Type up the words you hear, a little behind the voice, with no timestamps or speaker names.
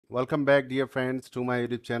Welcome back, dear friends, to my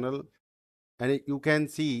YouTube channel. And you can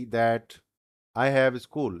see that I have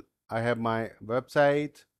school, I have my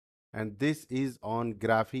website, and this is on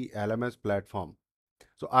Graphy LMS platform.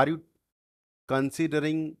 So, are you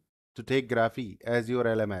considering to take Graphy as your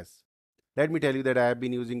LMS? Let me tell you that I have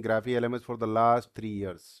been using Graphy LMS for the last 3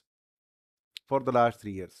 years. For the last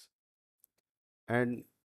 3 years, and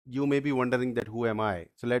you may be wondering that who am I?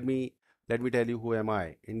 So let me tell you who am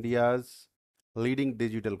I. India's leading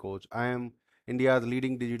digital coach. I am India's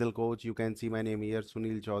leading digital coach. You can see my name here,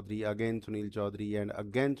 Sunil Chaudhary, again Sunil Chaudhary, and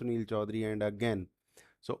again Sunil Chaudhary, and again.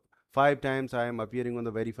 So 5 times I am appearing on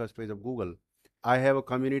the very first page of Google. I have a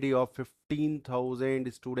community of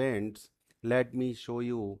 15,000 students. Let me show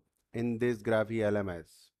you in this Graphy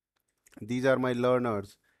LMS. These are my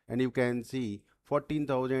learners, and you can see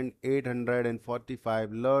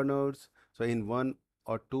 14,845 learners. So in 1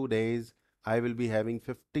 or 2 days, I will be having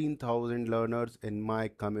 15,000 learners in my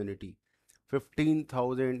community.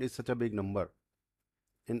 15,000 is such a big number,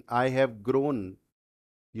 and I have grown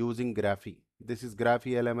using Graphy. This is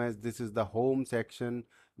Graphy LMS. This is the home section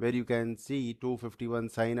where you can see 251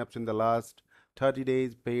 signups in the last 30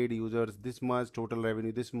 days, paid users this much, total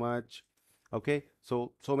revenue this much. Okay,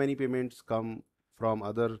 so many payments come from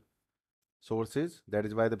other sources. That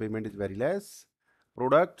is why the payment is very less.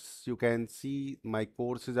 Products, you can see my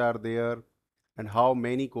courses are there, and how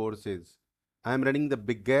many courses. I am running the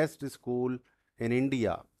biggest school in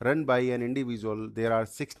India, run by an individual. There are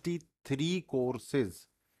 63 courses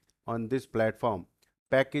on this platform.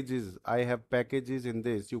 Packages, I have packages in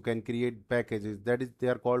this. You can create packages. That is, they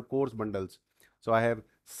are called course bundles. So I have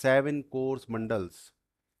 7 course bundles.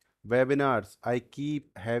 Webinars, I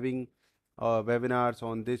keep having webinars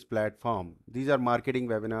on this platform. These are marketing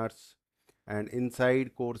webinars, and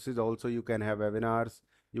inside courses also you can have webinars.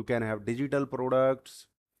 You can have digital products,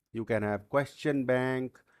 you can have question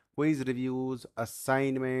bank, quiz reviews,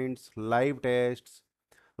 assignments, live tests,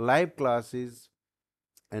 live classes,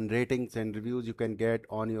 and ratings and reviews you can get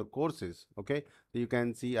on your courses. Okay, so you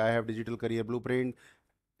can see I have digital career blueprint,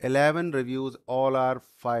 11 reviews, all are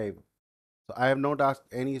 5. So I have not asked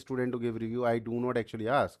any student to give review. I do not actually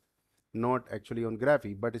ask, not actually on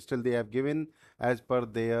Graphy, but still they have given as per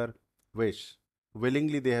their wish.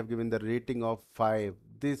 Willingly they have given the rating of 5.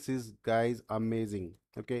 This is, guys, amazing.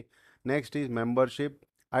 Okay. Next is membership.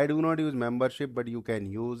 I do not use membership, but you can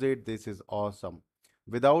use it. This is awesome.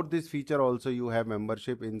 Without this feature also you have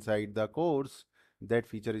membership inside the course. That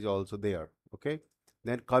feature is also there. Okay.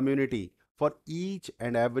 Then community. For each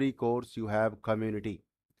and every course you have community.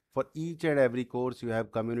 For each and every course you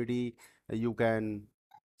have community. You can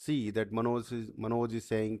see that Manoj is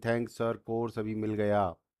saying thanks sir, course abhi mil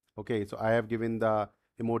gaya. Okay, so I have given the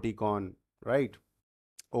emoticon, right?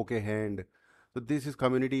 Okay, hand. So this is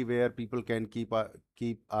community where people can keep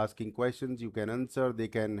asking questions. You can answer. They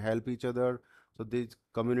can help each other. So these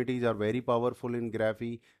communities are very powerful in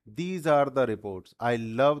Graphy. These are the reports. I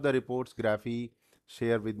love the reports Graphy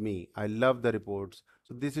share with me. I love the reports.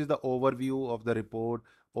 So this is the overview of the report.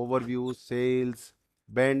 Overview, sales,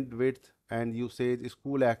 bandwidth, and usage,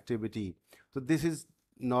 school activity. So this is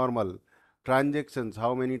normal. Transactions,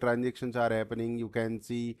 how many transactions are happening? You can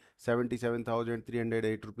see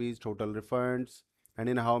 77,308 rupees total refunds. And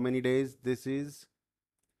in how many days this is?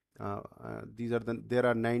 These are there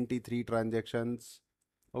are 93 transactions.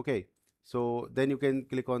 Okay. So then you can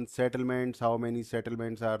click on settlements, how many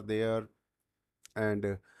settlements are there,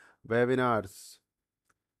 and webinars,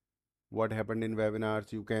 what happened in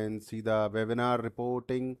webinars. You can see the webinar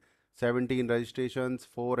reporting, 17 registrations,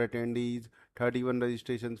 4 attendees, 31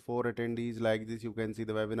 registrations, 4 attendees. Like this you can see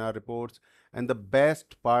the webinar reports. And the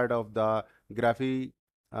best part of the Graphy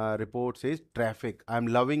reports is traffic. I'm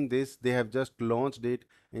loving this. They have just launched it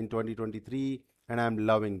in 2023 and I'm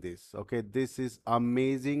loving this. Okay, this is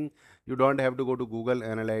amazing. You don't have to go to Google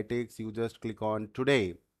Analytics. You just click on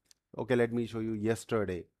today. Okay, let me show you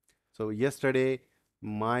yesterday. So yesterday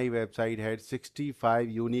my website had 65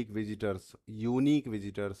 unique visitors,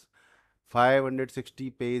 560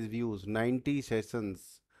 page views, 90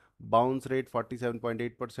 sessions, bounce rate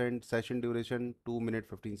 47.8%, session duration 2 minutes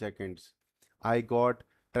 15 seconds. I got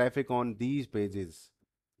traffic on these pages.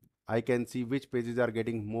 I can see which pages are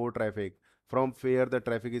getting more traffic, from where the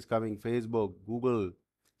traffic is coming: Facebook, Google,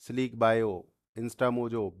 Sleek Bio,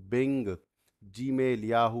 Instamojo, Bing, Gmail,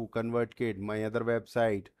 Yahoo, ConvertKit, my other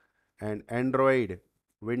website, and Android,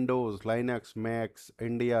 Windows, Linux, Macs,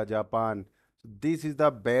 India, Japan. So this is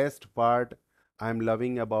the best part I'm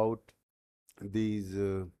loving about these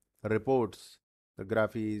reports the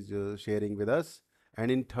Graphy is sharing with us.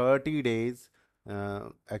 And in 30 days,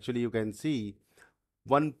 actually, you can see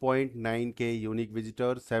 1.9k unique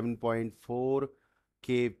visitors,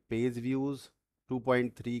 7.4k page views,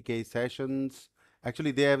 2.3k sessions.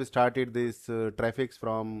 Actually, they have started this traffics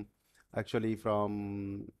from actually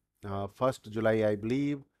from 1st July, I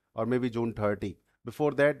believe, or maybe June 30.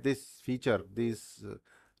 Before that, this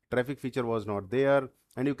traffic feature was not there.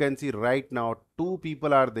 And you can see right now, two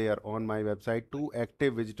people are there on my website, two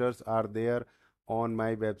active visitors are there on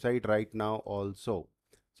my website right now also.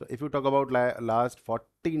 So if you talk about last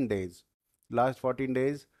 14 days,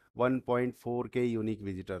 1.4k unique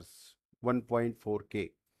visitors,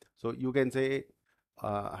 1.4k. So you can say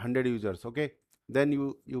 100 users, okay? Then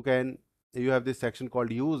you have this section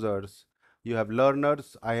called users. You have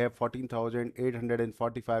learners. I have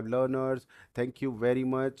 14,845 learners. Thank you very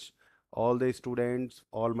much, all the students,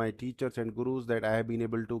 all my teachers and gurus, that I have been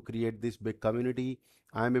able to create this big community.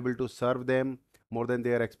 I am able to serve them more than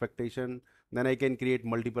their expectation. Then I can create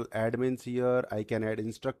multiple admins here. I can add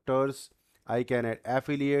instructors. I can add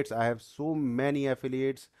affiliates. I have so many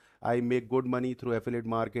affiliates. I make good money through affiliate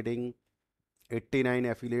marketing. 89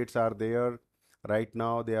 affiliates are there right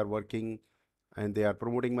now. They are working and they are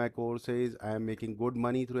promoting my courses. I am making good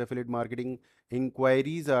money through affiliate marketing.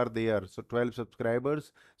 Inquiries are there. So 12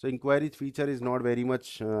 subscribers. So inquiries feature is not very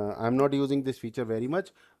much. I'm not using this feature very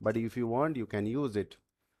much, but if you want, you can use it.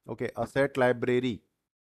 Okay, asset library.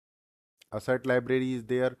 Asset library is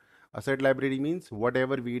there. Asset library means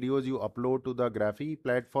whatever videos you upload to the Graphy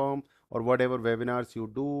platform, or whatever webinars you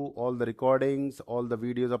do, all the recordings, all the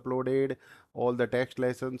videos uploaded, all the text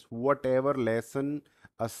lessons, whatever lesson,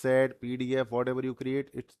 asset, PDF, whatever you create,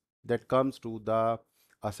 it's that comes to the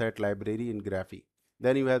asset library in Graphy.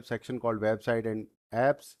 Then you have section called website and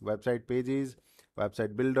apps, website pages,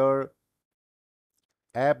 website builder,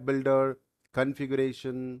 app builder,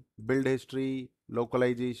 configuration, build history,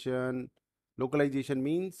 localization. Localization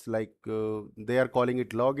means like they are calling it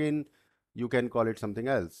login, you can call it something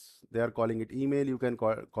else. They are calling it email, you can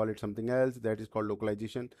call it something else. That is called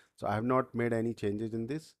localization. So I have not made any changes in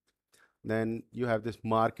this. Then you have this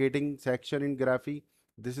marketing section in Graphy.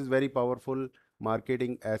 This is very powerful.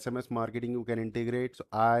 Marketing, SMS marketing you can integrate. So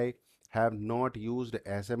I have not used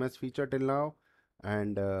SMS feature till now,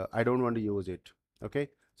 and I don't want to use it. Okay.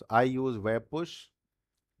 So I use web push.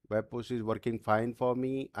 Web push is working fine for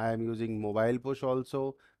me. I am using mobile push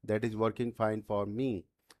also. That is working fine for me.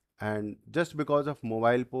 And just because of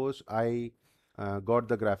mobile push, I got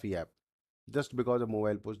the Graphy app, just because of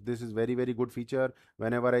mobile push. This is very very good feature.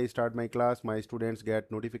 Whenever I start my class, my students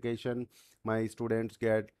get notification, my students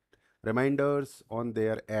get reminders on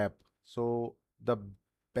their app. So the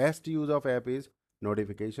best use of app is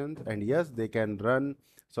notifications. And yes, they can run,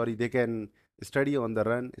 sorry, they can study on the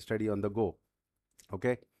run, study on the go.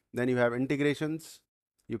 Okay. Then you have integrations.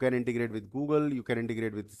 You can integrate with Google, you can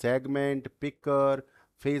integrate with Segment, Picker,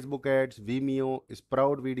 Facebook ads, Vimeo,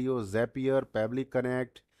 Sprout Video, Zapier, Public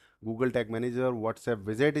Connect, Google Tag Manager, WhatsApp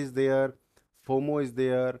Widget is there, FOMO is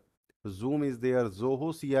there, Zoom is there,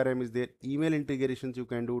 Zoho CRM is there, email integrations you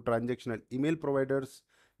can do, transactional email providers,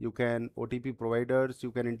 you can OTP providers,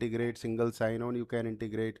 you can integrate single sign-on, you can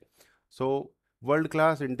integrate. So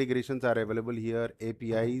world-class integrations are available here,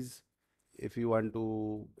 APIs. If you want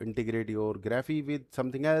to integrate your Graphy with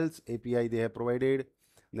something else, API they have provided.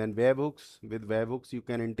 Then webhooks, with webhooks you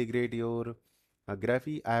can integrate your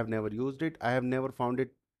Graphy. I have never used it. I have never found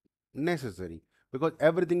it necessary, because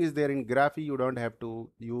everything is there in Graphy. You don't have to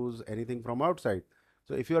use anything from outside.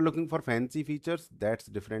 So if you are looking for fancy features, that's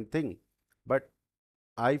different thing. But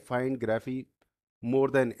I find Graphy more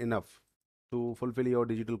than enough to fulfill your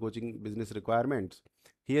digital coaching business requirements.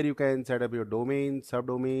 Here you can set up your domain,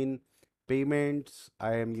 subdomain, payments.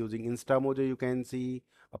 I am using InstaMojo, you can see.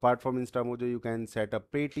 Apart from InstaMojo, you can set up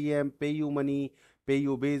Paytm, PayUmoney,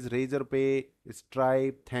 PayUbiz, Razorpay,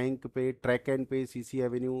 Stripe, ThankPay, Track and Pay, CC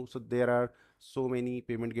Avenue. So there are so many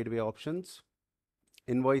payment gateway options.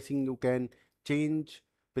 Invoicing you can change,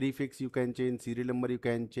 prefix you can change, serial number you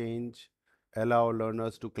can change, allow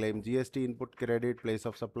learners to claim GST, input credit, place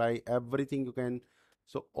of supply, everything you can.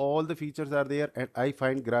 So all the features are there, and I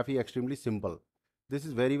find Graphy extremely simple. This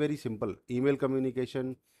is very very simple. Email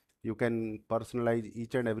communication, you can personalize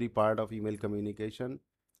each and every part of email communication.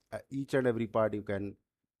 Each and every part you can.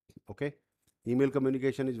 Okay. Email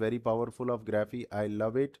communication is very powerful of Graphy. I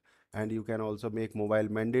love it. And you can also make mobile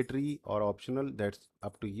mandatory or optional. That's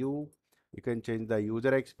up to you. You can change the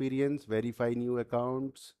user experience, verify new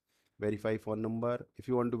accounts, verify phone number. If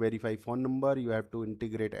you want to verify phone number, you have to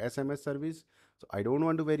integrate SMS service. So I don't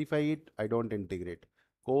want to verify it. I don't integrate.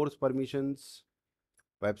 Course permissions,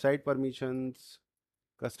 website permissions,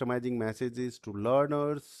 customizing messages to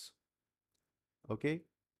learners. Okay.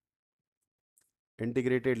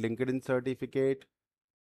 integrated LinkedIn certificate.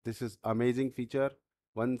 This is amazing feature.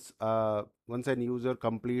 Once an user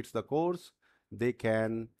completes the course, they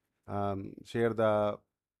can share the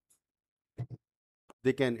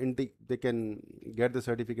they can get the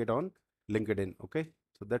certificate on LinkedIn. Okay,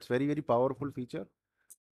 so that's very powerful feature.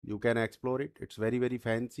 You can explore it. It's very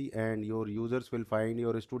fancy, and your users will find,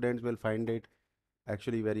 your students will find it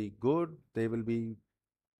actually very good. They will be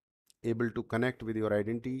able to connect with your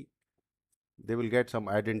identity. They will get some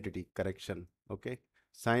identity correction. Okay,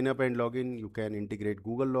 sign up and login. You can integrate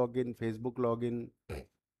Google login, Facebook login.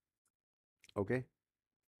 Okay,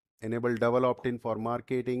 enable double opt-in for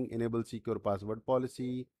marketing, enable secure password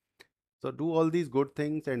policy. So do all these good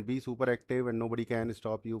things and be super active, and nobody can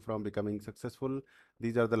stop you from becoming successful.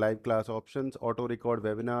 These are the live class options: auto record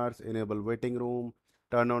webinars, enable waiting room,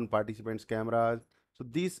 turn on participants cameras. So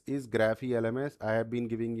this is Graphy LMS. I have been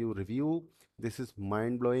giving you review. This is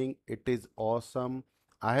mind blowing. It is awesome.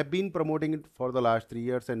 I have been promoting it for the last 3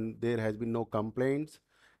 years and there has been no complaints.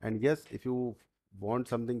 And yes, if you want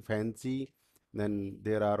something fancy, then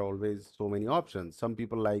there are always so many options. Some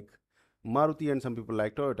people like Maruti and some people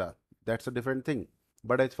like Toyota. That's a different thing.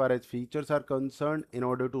 But as far as features are concerned, in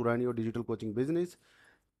order to run your digital coaching business,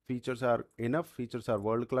 features are enough. Features are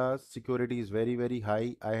world class. Security is very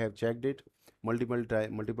high. I have checked it multiple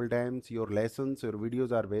times. Your lessons, your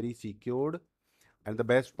videos are very secured. And the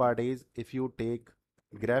best part is, if you take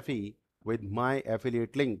Graphy with my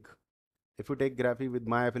affiliate link, if you take Graphy with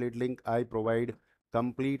my affiliate link, I provide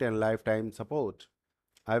complete and lifetime support.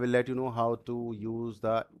 I will let you know how to use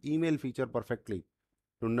the email feature perfectly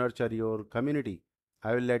to nurture your community.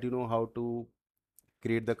 I will let you know how to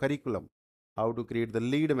create the curriculum, how to create the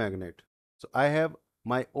lead magnet. So I have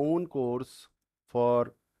my own course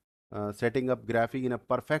for setting up Graphy in a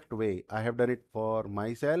perfect way. I have done it for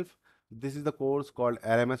myself. This is the course called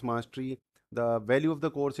LMS Mastery. The value of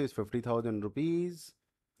the course is 50,000 rupees.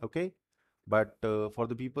 Okay. But for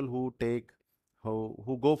the people who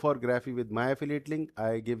who go for Graphy with my affiliate link,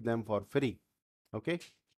 I give them for free. Okay.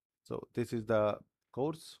 So this is the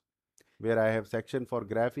course where I have section for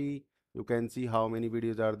Graphy. You can see how many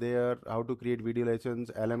videos are there, how to create video lessons,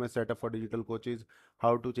 LMS setup for digital coaches,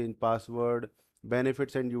 how to change password,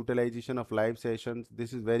 benefits and utilization of live sessions.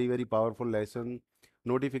 This is very powerful lesson.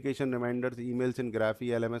 Notification reminders, emails in Graphy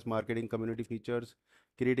LMS, marketing community features,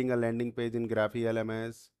 creating a landing page in Graphy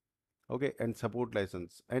LMS. Okay, and support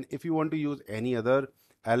license. And if you want to use any other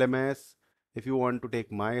LMS, if you want to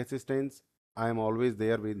take my assistance, I am always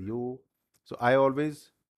there with you. So I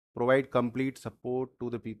always provide complete support to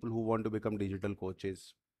the people who want to become digital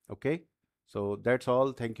coaches. Okay, so that's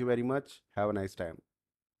all. Thank you very much. Have a nice time.